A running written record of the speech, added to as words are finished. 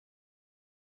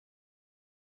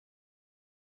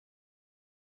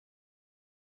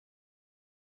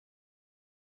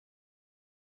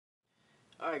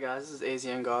Alright guys, this is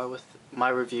AZNgar with my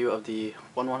review of the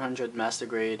 1/100 Master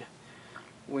Grade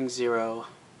Wing Zero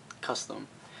Custom.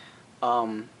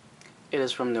 It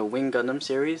is from the Wing Gundam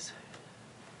series.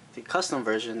 The custom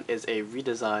version is a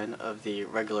redesign of the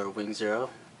regular Wing Zero,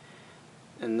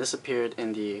 and this appeared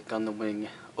in the Gundam Wing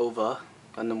OVA,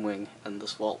 Gundam Wing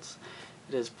Endless Waltz.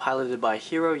 It is piloted by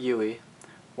Hiro Yui,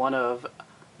 one of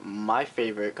my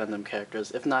favorite Gundam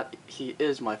characters, if not he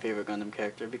is my favorite Gundam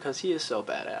character because he is so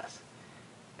badass.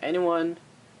 Anyone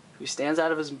who stands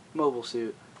out of his mobile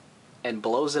suit and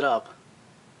blows it up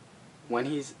when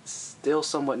he's still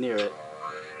somewhat near it,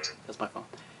 that's my phone,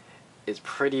 is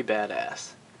pretty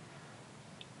badass.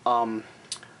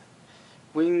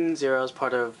 Wing Zero is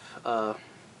part of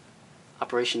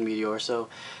Operation Meteor, so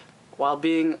while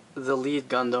being the lead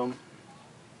Gundam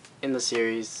in the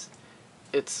series,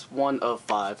 it's one of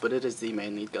 5, but it is the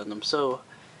main lead Gundam. So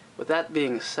with that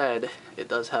being said, it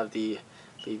does have the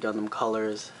lead Gundam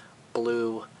colors: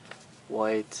 blue,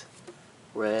 white,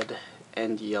 red,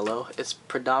 and yellow. It's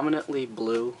predominantly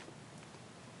blue,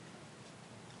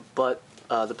 but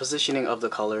the positioning of the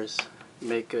colors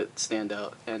make it stand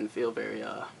out and feel very,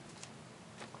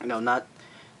 not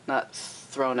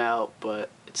thrown out,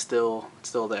 but it's still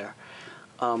there.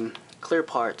 Clear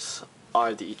parts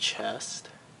are the chest,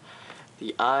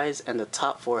 the eyes, and the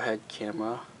top forehead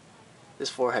camera. This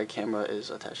forehead camera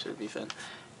is attached to the V-fin,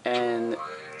 and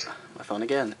my phone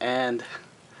again. And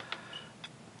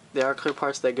there are clear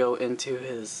parts that go into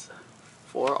his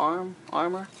forearm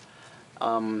armor.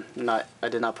 I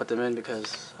did not put them in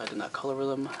because I did not color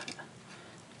them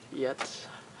yet.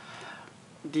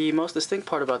 The most distinct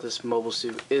part about this mobile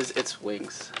suit is its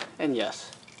wings, and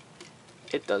yes,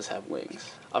 it does have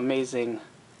wings. Amazing,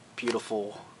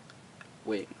 beautiful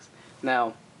wings.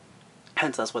 Now,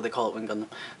 hence that's why they call it Wing Gundam.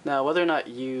 Now, whether or not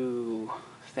you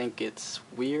think it's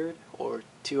weird or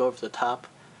too over the top,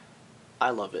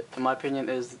 I love it. In my opinion,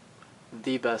 it is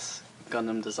the best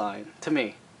Gundam design. To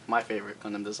me, my favorite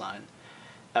Gundam design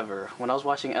ever. When I was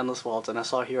watching Endless Waltz and I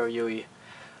saw Hiro Yui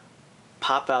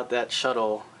pop out that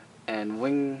shuttle and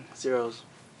Wing Zero's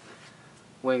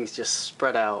wings just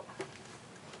spread out,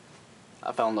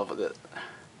 I fell in love with it.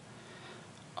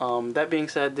 That being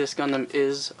said, this Gundam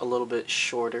is a little bit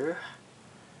shorter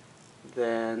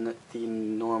than the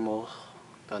normal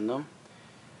Gundam.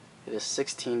 It is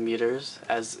 16 meters,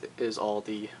 as is all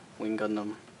the Wing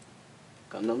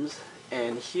Gundams.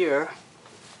 And here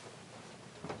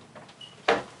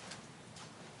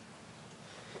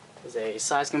is a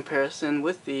size comparison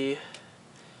with the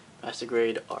Master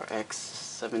Grade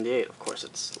RX-78. Of course,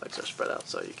 its legs are spread out,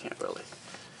 so you can't really.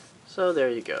 So there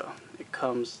you go. It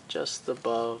comes just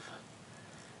above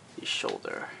the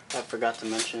shoulder. I forgot to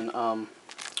mention,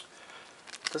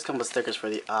 it does come with stickers for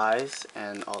the eyes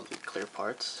and all the clear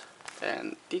parts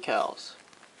and decals.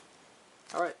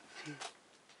 Alright.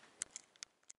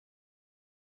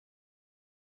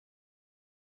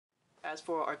 As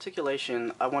for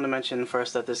articulation, I want to mention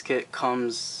first that this kit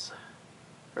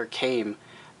came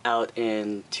out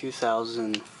in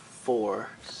 2004,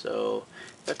 so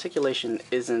the articulation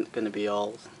isn't going to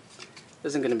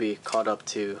be caught up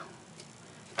to,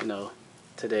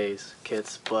 today's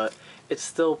kits, but it's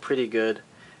still pretty good.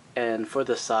 And for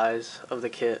the size of the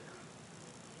kit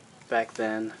back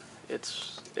then, it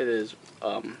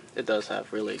does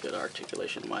have really good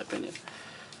articulation in my opinion.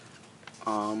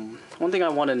 One thing I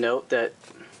want to note, that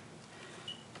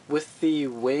with the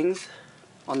wings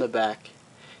on the back,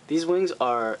 these wings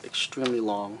are extremely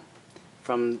long.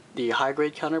 From the high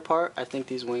grade counterpart, I think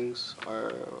these wings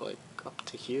are like up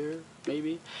to here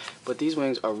maybe, but these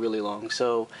wings are really long,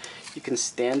 so you can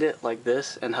stand it like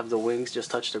this and have the wings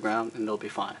just touch the ground and they'll be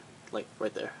fine, like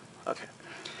right there. Okay,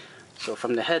 so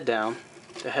from the head down,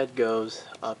 the head goes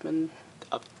up and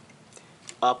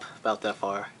up about that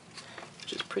far,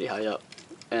 which is pretty high up,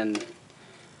 and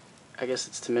I guess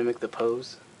it's to mimic the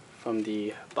pose from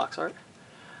the box art.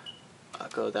 I'll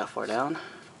go that far down,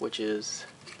 which is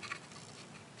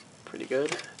pretty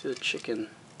good. Do the chicken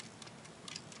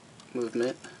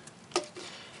movement.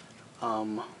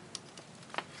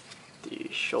 The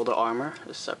shoulder armor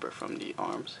is separate from the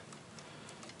arms,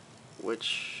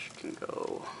 which can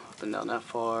go up and down that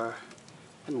far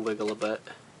and wiggle a bit.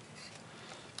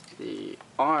 The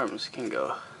arms can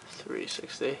go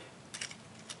 360.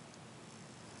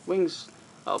 Wings,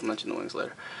 I'll mention the wings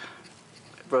later.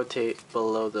 Rotate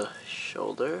below the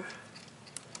shoulder.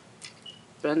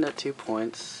 Bend at 2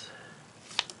 points.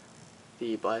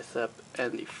 The bicep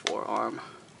and the forearm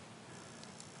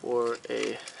for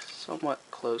a somewhat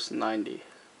close to 90.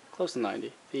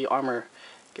 The armor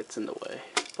gets in the way,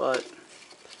 but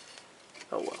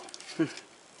oh well.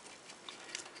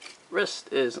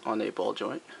 wrist is on a ball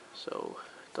joint, so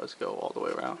it does go all the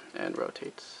way around and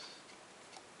rotates.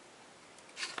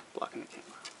 Blocking the camera.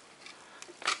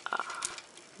 Ah,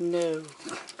 no.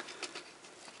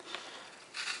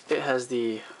 It has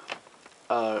the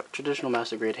traditional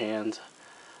master grade hand,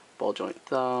 ball joint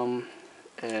thumb,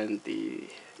 and the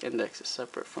index is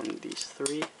separate from these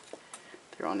three.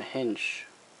 They're on a hinge.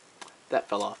 That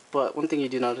fell off. But one thing you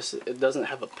do notice, it doesn't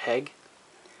have a peg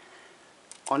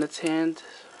on its hand,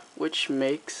 which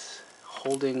makes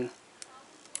holding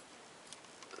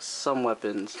some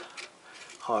weapons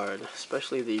hard,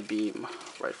 especially the beam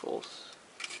rifles.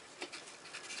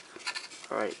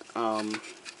 Alright,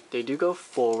 they do go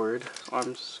forward.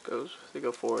 They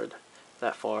go forward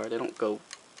that far. They don't go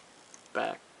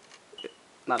back.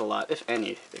 Not a lot, if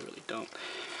any, they really don't.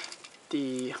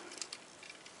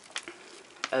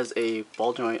 As a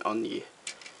ball joint on the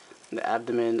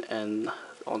abdomen and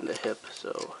on the hip,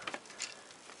 so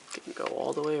it can go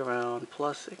all the way around,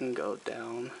 plus it can go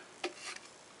down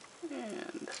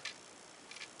and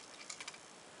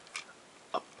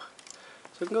up.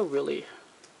 So it can go really,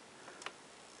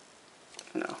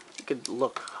 it could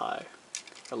look high,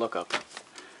 or look up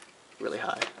really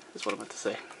high, is what I meant to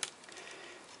say.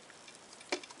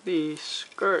 The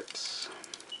skirts,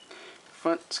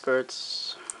 front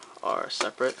skirts are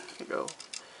separate. They go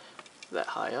that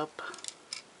high up.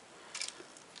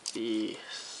 The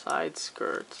side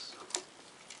skirts,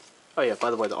 oh yeah,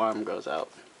 by the way, the arm goes out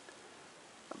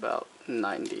about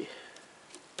 90.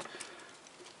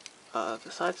 The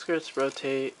side skirts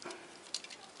rotate,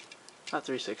 not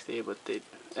 360, but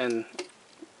and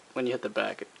when you hit the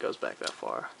back, it goes back that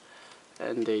far.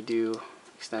 And they do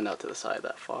extend out to the side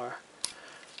that far.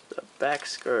 The back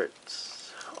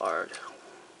skirts are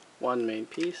one main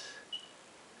piece,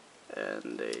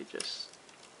 and they just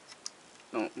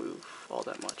don't move all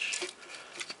that much.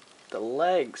 The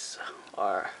legs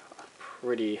are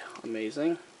pretty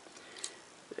amazing.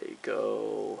 They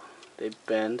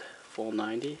bend full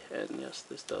 90, and yes,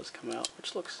 this does come out,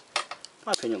 which looks, in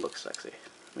my opinion, looks sexy.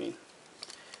 I mean,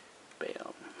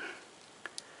 bam.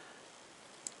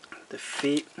 The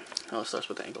feet, it starts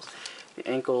with the ankles. The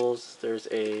ankles, there's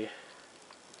a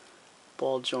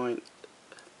ball joint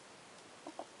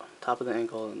top of the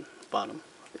ankle and bottom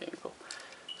of the ankle.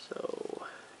 So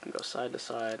you can go side to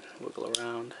side, wiggle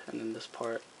around, and then this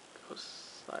part goes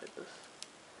side to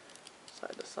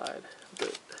side a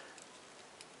bit.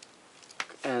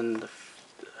 And the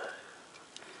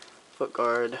foot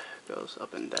guard goes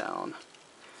up and down.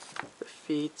 The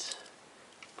feet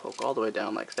poke all the way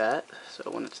down like that,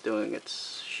 so when it's doing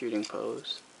its shooting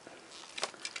pose,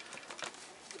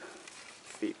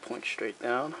 feet point straight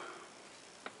down.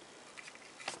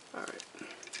 Alright.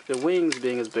 The wings,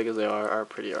 being as big as they are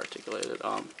pretty articulated.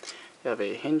 You have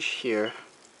a hinge here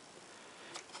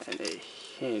and a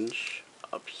hinge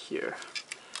up here.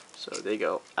 So they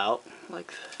go out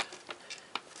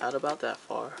out about that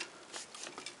far.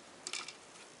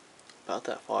 About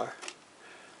that far.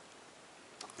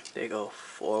 They go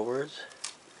forwards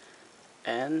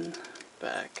and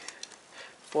back.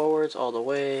 Forwards all the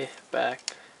way,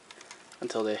 back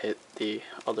until they hit the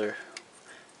other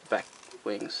back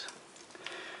wings.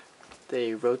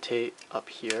 They rotate up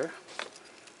here,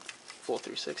 full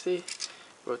 360,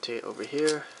 rotate over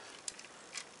here,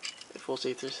 a full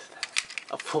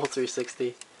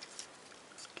 360,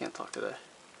 can't talk today.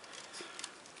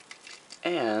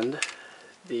 And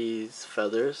these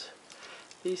feathers,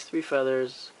 these three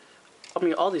feathers, I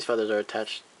mean all these feathers are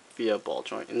attached via ball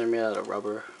joint and they're made out of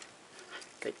rubber.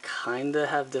 They kinda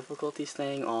have difficulty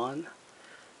staying on,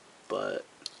 but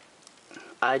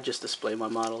I just display my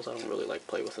models. I don't really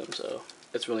play with them, so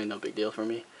it's really no big deal for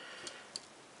me.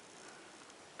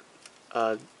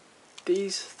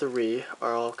 These three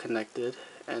are all connected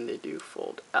and they do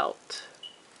fold out.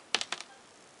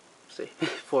 See,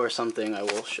 for something I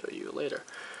will show you later.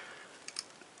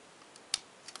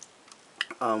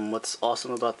 What's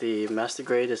awesome about the master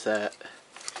grade is that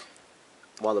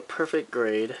while the perfect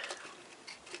grade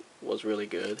was really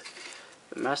good,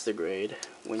 the master grade,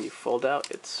 when you fold out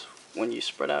when you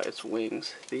spread out its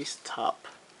wings, these top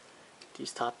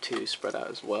two spread out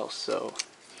as well. So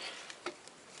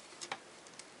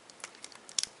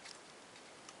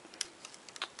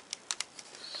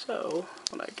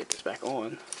when I get this back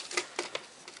on,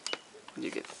 when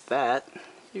you get that,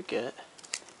 you get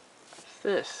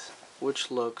this, which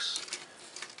looks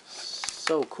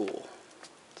so cool.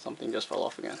 Something just fell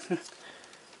off again.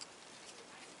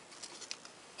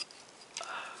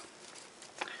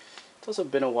 It's also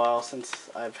been a while since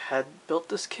I've built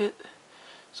this kit,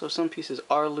 so some pieces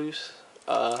are loose,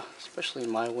 especially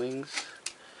my wings.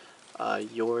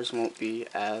 yours won't be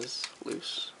as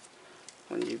loose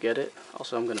when you get it.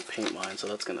 Also, I'm going to paint mine, so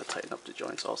that's going to tighten up the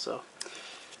joints also.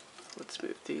 Let's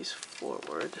move these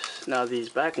forward. Now these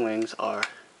back wings are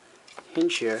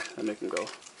hinge here that make them go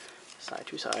side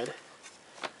to side.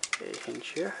 A hinge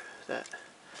here that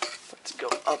lets go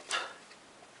up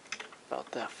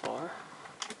about that far.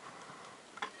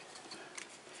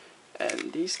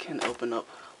 And these can open up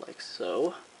like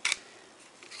so.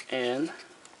 And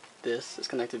this is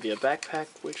connected via backpack,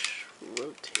 which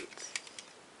rotates.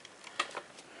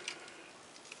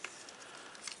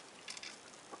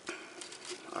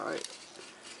 Alright.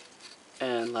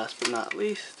 And last but not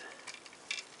least,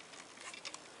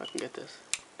 if I can get this,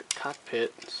 the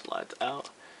cockpit slides out,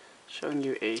 showing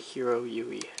you a Hero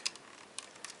UE.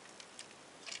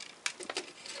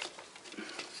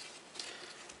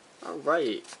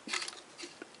 Alright.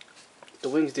 The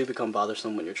wings do become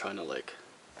bothersome when you're trying to like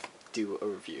do a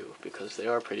review because they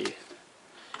are pretty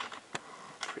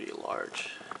large.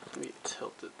 Let me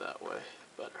tilt it that way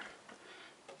better.